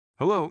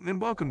Hello and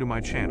welcome to my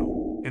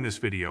channel. In this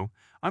video,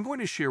 I'm going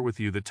to share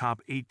with you the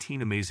top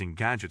 18 amazing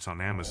gadgets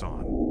on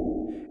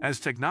Amazon. As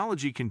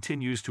technology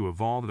continues to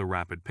evolve at a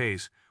rapid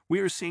pace, we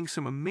are seeing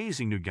some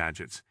amazing new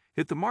gadgets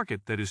hit the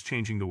market that is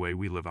changing the way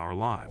we live our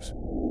lives.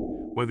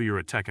 Whether you're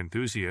a tech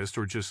enthusiast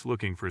or just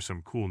looking for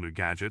some cool new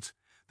gadgets,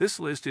 this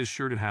list is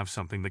sure to have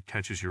something that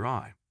catches your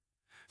eye.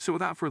 So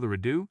without further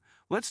ado,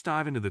 let's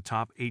dive into the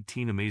top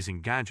 18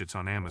 amazing gadgets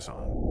on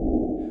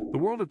Amazon. The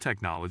world of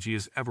technology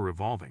is ever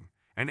evolving,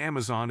 and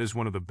Amazon is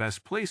one of the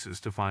best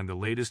places to find the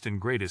latest and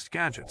greatest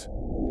gadgets.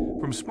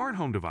 From smart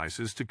home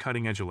devices to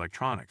cutting-edge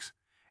electronics,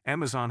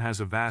 Amazon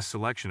has a vast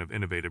selection of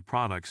innovative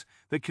products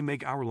that can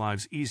make our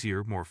lives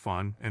easier, more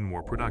fun, and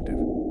more productive.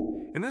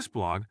 In this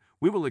blog,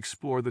 we will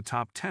explore the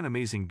top 10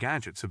 amazing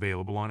gadgets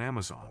available on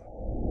Amazon.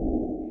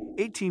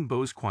 18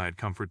 Bose Quiet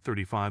Comfort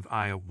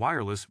 35i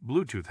Wireless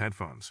Bluetooth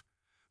Headphones.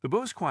 The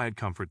Bose Quiet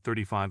Comfort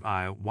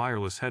 35i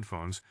wireless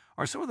headphones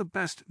are some of the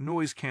best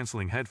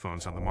noise-canceling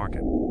headphones on the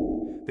market.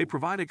 They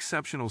provide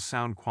exceptional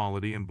sound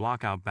quality and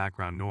block out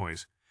background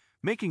noise,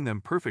 making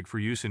them perfect for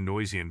use in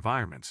noisy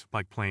environments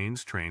like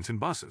planes, trains, and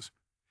buses.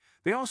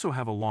 They also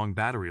have a long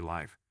battery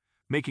life,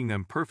 making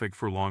them perfect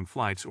for long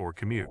flights or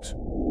commutes.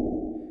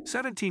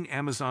 17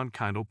 Amazon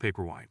Kindle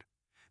Paperwhite.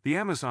 The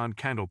Amazon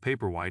Kindle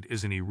Paperwhite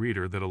is an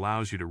e-reader that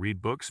allows you to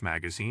read books,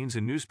 magazines,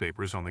 and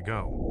newspapers on the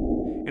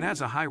go. It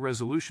has a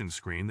high-resolution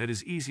screen that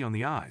is easy on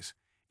the eyes,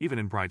 even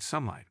in bright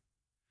sunlight.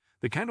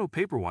 The Kindle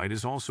Paperwhite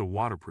is also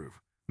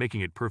waterproof,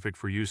 making it perfect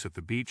for use at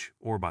the beach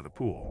or by the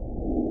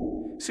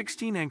pool.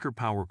 16 Anker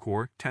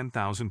PowerCore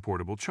 10,000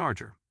 Portable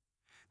Charger.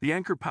 The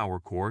Anker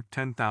PowerCore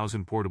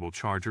 10,000 Portable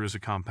Charger is a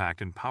compact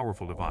and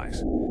powerful device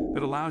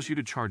that allows you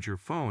to charge your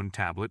phone,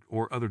 tablet,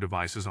 or other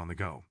devices on the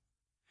go.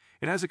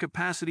 It has a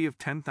capacity of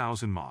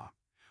 10,000 mAh,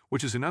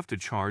 which is enough to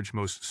charge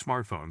most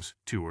smartphones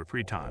 2 or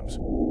 3 times.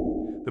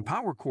 The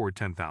PowerCore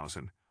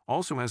 10,000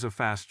 also has a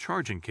fast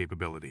charging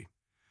capability,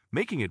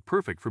 making it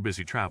perfect for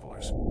busy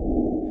travelers.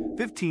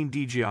 15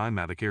 DJI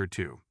Mavic Air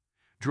 2.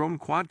 Drone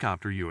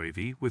Quadcopter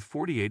UAV with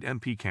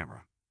 48MP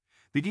camera.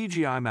 The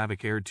DJI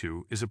Mavic Air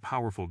 2 is a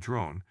powerful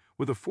drone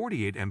with a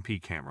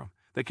 48MP camera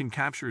that can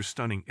capture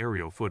stunning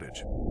aerial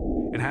footage.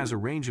 It has a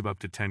range of up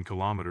to 10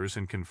 kilometers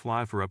and can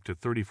fly for up to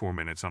 34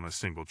 minutes on a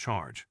single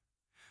charge.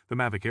 The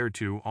Mavic Air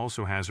 2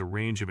 also has a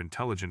range of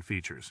intelligent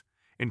features,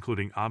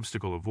 including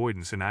obstacle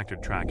avoidance and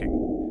active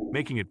tracking,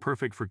 making it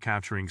perfect for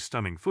capturing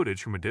stunning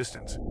footage from a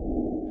distance.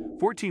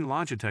 14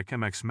 Logitech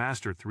MX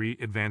Master 3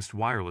 Advanced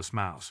Wireless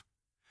Mouse.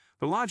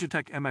 The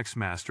Logitech MX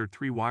Master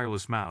 3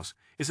 wireless mouse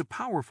is a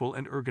powerful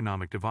and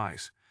ergonomic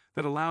device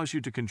that allows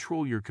you to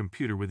control your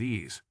computer with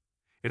ease.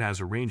 It has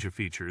a range of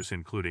features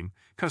including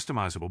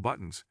customizable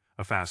buttons,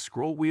 a fast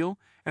scroll wheel,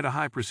 and a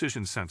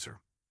high-precision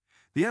sensor.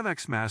 The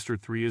MX Master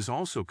 3 is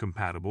also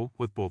compatible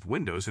with both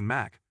Windows and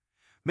Mac,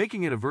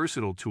 making it a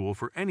versatile tool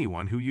for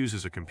anyone who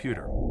uses a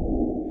computer.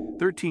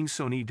 13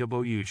 Sony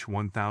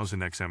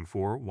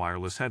WH-1000XM4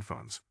 Wireless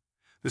Headphones.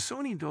 The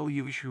Sony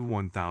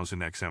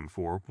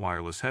WH-1000XM4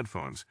 wireless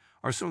headphones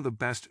are some of the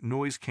best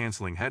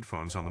noise-canceling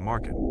headphones on the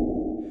market.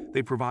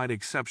 They provide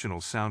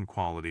exceptional sound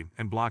quality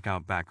and block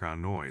out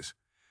background noise,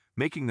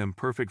 making them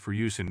perfect for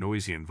use in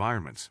noisy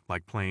environments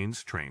like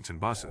planes, trains, and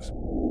buses.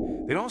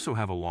 They also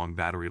have a long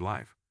battery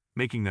life,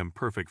 making them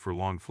perfect for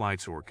long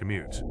flights or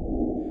commutes.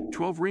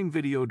 12 Ring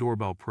Video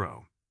Doorbell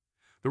Pro.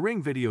 The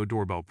Ring Video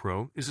Doorbell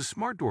Pro is a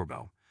smart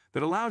doorbell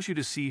that allows you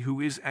to see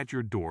who is at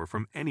your door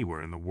from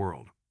anywhere in the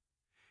world.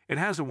 It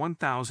has a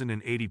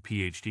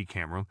 1080p HD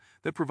camera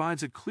that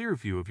provides a clear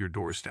view of your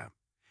doorstep,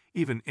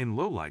 even in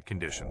low-light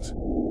conditions.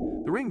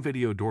 The Ring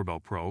Video Doorbell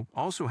Pro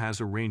also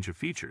has a range of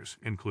features,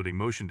 including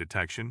motion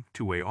detection,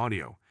 two-way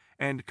audio,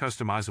 and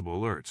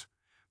customizable alerts,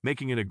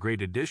 making it a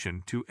great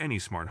addition to any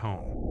smart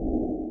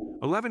home.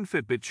 11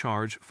 Fitbit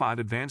Charge 5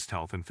 Advanced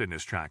Health and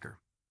Fitness Tracker.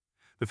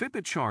 The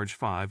Fitbit Charge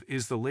 5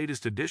 is the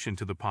latest addition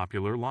to the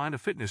popular line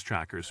of fitness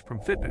trackers from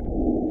Fitbit.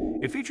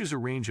 It features a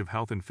range of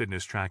health and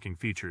fitness tracking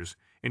features,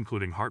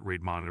 including heart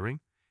rate monitoring,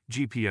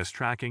 GPS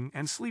tracking,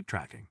 and sleep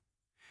tracking.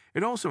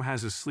 It also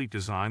has a sleek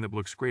design that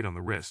looks great on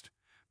the wrist,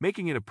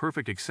 making it a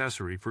perfect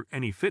accessory for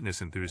any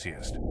fitness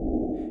enthusiast.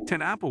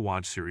 10 Apple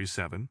Watch Series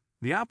 7.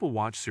 The Apple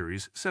Watch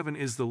Series 7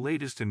 is the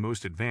latest and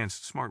most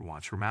advanced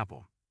smartwatch from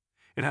Apple.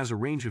 It has a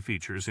range of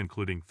features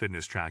including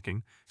fitness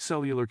tracking,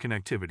 cellular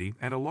connectivity,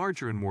 and a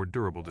larger and more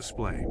durable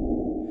display.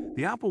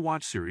 The Apple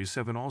Watch Series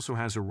 7 also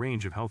has a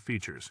range of health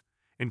features,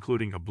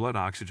 including a blood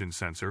oxygen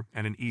sensor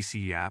and an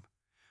ECG app,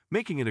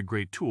 making it a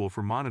great tool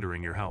for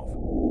monitoring your health.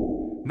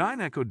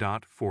 9 Echo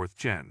Dot 4th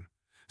Gen.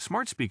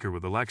 Smart Speaker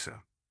with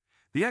Alexa.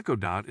 The Echo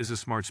Dot is a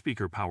smart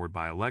speaker powered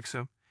by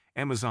Alexa,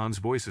 Amazon's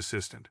voice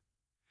assistant.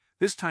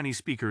 This tiny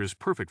speaker is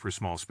perfect for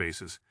small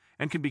spaces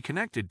and can be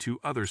connected to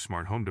other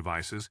smart home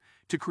devices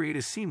to create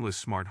a seamless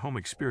smart home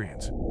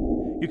experience.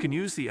 You can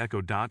use the Echo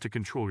Dot to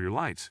control your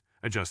lights,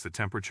 adjust the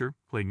temperature,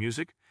 play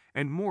music,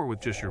 and more with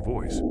just your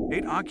voice.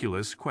 8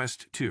 Oculus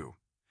Quest 2.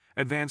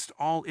 Advanced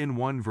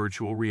all-in-one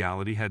virtual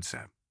reality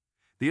headset.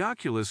 The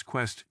Oculus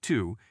Quest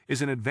 2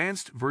 is an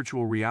advanced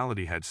virtual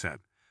reality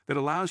headset that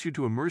allows you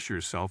to immerse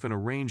yourself in a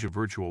range of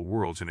virtual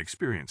worlds and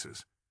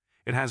experiences.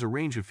 It has a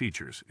range of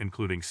features,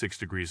 including 6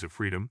 degrees of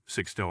freedom,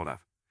 6.0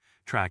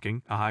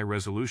 tracking, a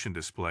high-resolution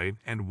display,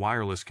 and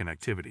wireless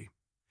connectivity.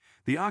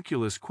 The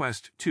Oculus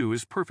Quest 2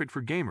 is perfect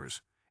for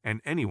gamers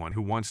and anyone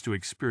who wants to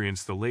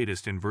experience the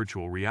latest in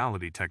virtual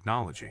reality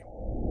technology.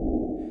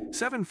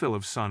 7.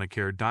 Philips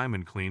Sonicare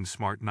Diamond Clean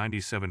Smart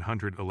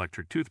 9700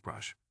 Electric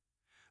Toothbrush.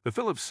 The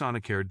Philips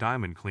Sonicare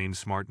Diamond Clean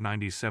Smart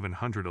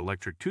 9700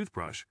 Electric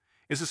Toothbrush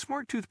is a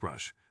smart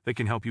toothbrush that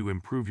can help you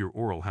improve your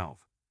oral health.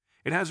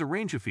 It has a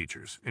range of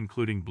features,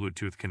 including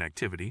Bluetooth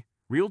connectivity,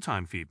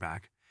 real-time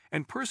feedback,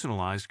 and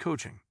personalized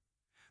coaching.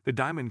 The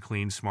Diamond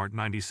Clean Smart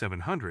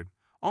 9700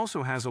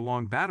 also has a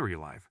long battery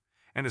life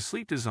and a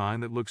sleek design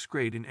that looks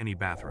great in any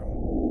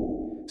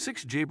bathroom.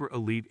 6. Jabra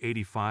Elite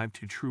 85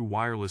 True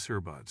Wireless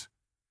Earbuds.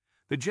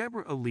 The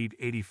Jabra Elite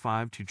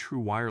 85 True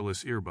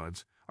Wireless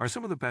Earbuds are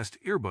some of the best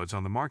earbuds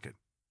on the market.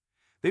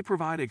 They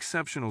provide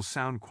exceptional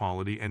sound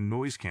quality and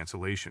noise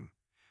cancellation,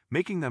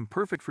 making them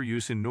perfect for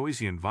use in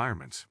noisy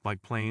environments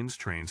like planes,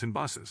 trains, and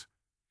buses.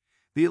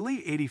 The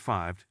Elite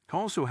 85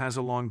 also has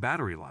a long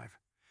battery life,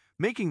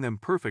 making them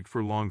perfect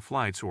for long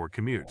flights or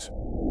commutes.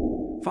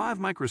 5.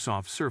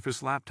 Microsoft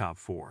Surface Laptop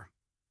 4.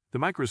 The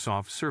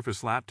Microsoft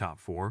Surface Laptop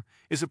 4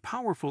 is a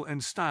powerful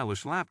and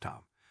stylish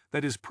laptop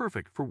that is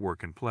perfect for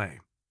work and play.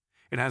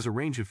 It has a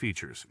range of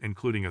features,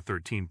 including a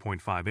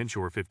 13.5-inch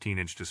or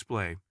 15-inch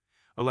display,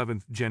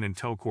 11th Gen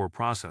Intel Core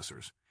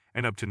processors,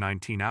 and up to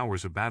 19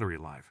 hours of battery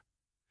life.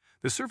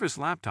 The Surface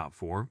Laptop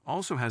 4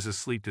 also has a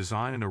sleek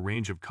design and a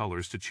range of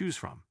colors to choose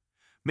from,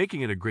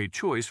 making it a great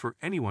choice for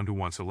anyone who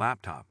wants a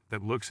laptop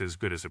that looks as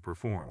good as it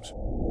performs.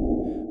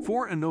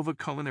 4. Innova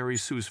Culinary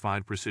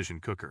Sous-Vide Precision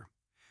Cooker.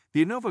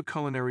 The Innova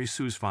Culinary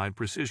Sous-Vide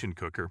Precision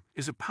Cooker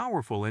is a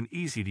powerful and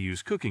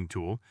easy-to-use cooking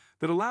tool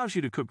that allows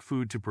you to cook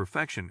food to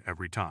perfection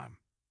every time.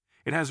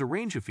 It has a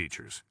range of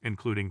features,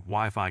 including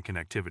Wi-Fi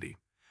connectivity,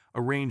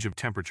 a range of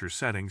temperature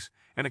settings,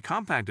 and a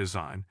compact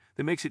design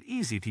that makes it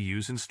easy to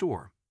use and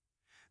store.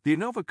 The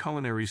Innova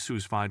Culinary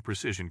Sous-Vide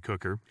Precision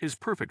Cooker is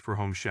perfect for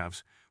home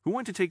chefs who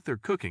want to take their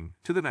cooking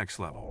to the next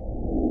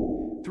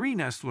level. 3.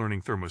 Nest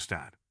Learning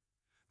Thermostat.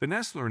 The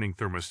Nest Learning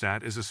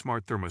Thermostat is a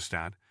smart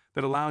thermostat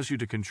that allows you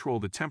to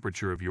control the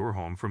temperature of your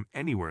home from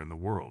anywhere in the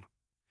world.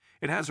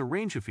 It has a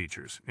range of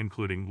features,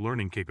 including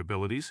learning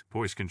capabilities,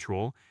 voice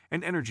control,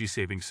 and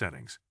energy-saving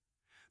settings.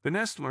 The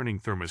Nest Learning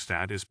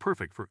Thermostat is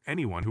perfect for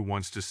anyone who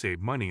wants to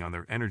save money on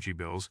their energy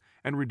bills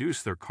and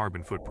reduce their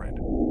carbon footprint.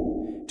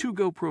 2.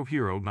 GoPro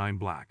Hero 9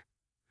 Black.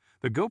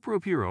 The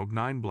GoPro Hero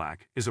 9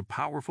 Black is a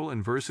powerful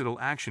and versatile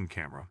action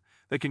camera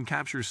that can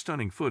capture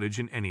stunning footage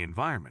in any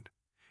environment.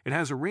 It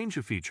has a range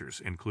of features,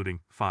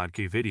 including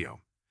 5K video,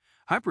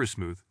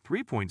 HyperSmooth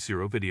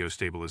 3.0 video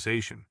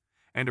stabilization,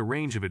 and a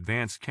range of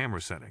advanced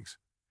camera settings.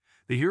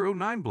 The Hero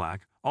 9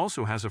 Black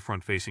also has a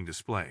front-facing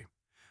display,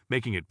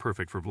 making it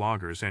perfect for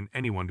vloggers and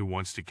anyone who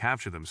wants to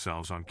capture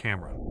themselves on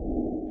camera.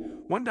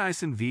 1.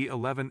 Dyson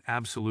V11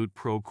 Absolute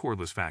Pro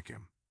Cordless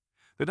Vacuum.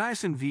 The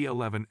Dyson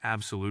V11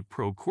 Absolute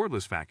Pro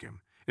Cordless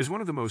Vacuum is one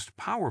of the most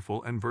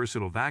powerful and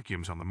versatile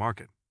vacuums on the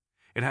market.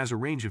 It has a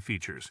range of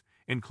features,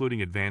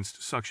 including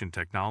advanced suction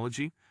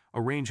technology,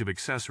 a range of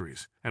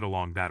accessories, and a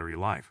long battery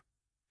life.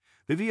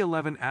 The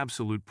V11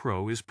 Absolute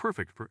Pro is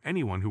perfect for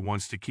anyone who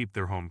wants to keep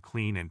their home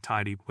clean and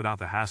tidy without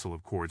the hassle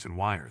of cords and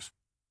wires.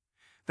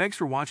 Thanks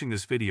for watching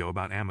this video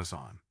about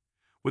Amazon.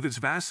 With its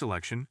vast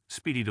selection,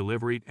 speedy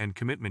delivery, and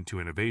commitment to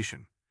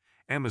innovation,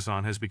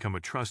 Amazon has become a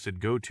trusted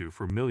go-to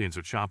for millions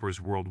of shoppers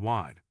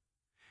worldwide.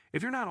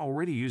 If you're not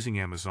already using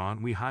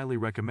Amazon, we highly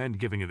recommend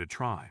giving it a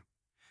try.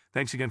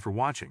 Thanks again for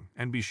watching,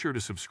 and be sure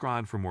to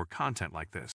subscribe for more content like this.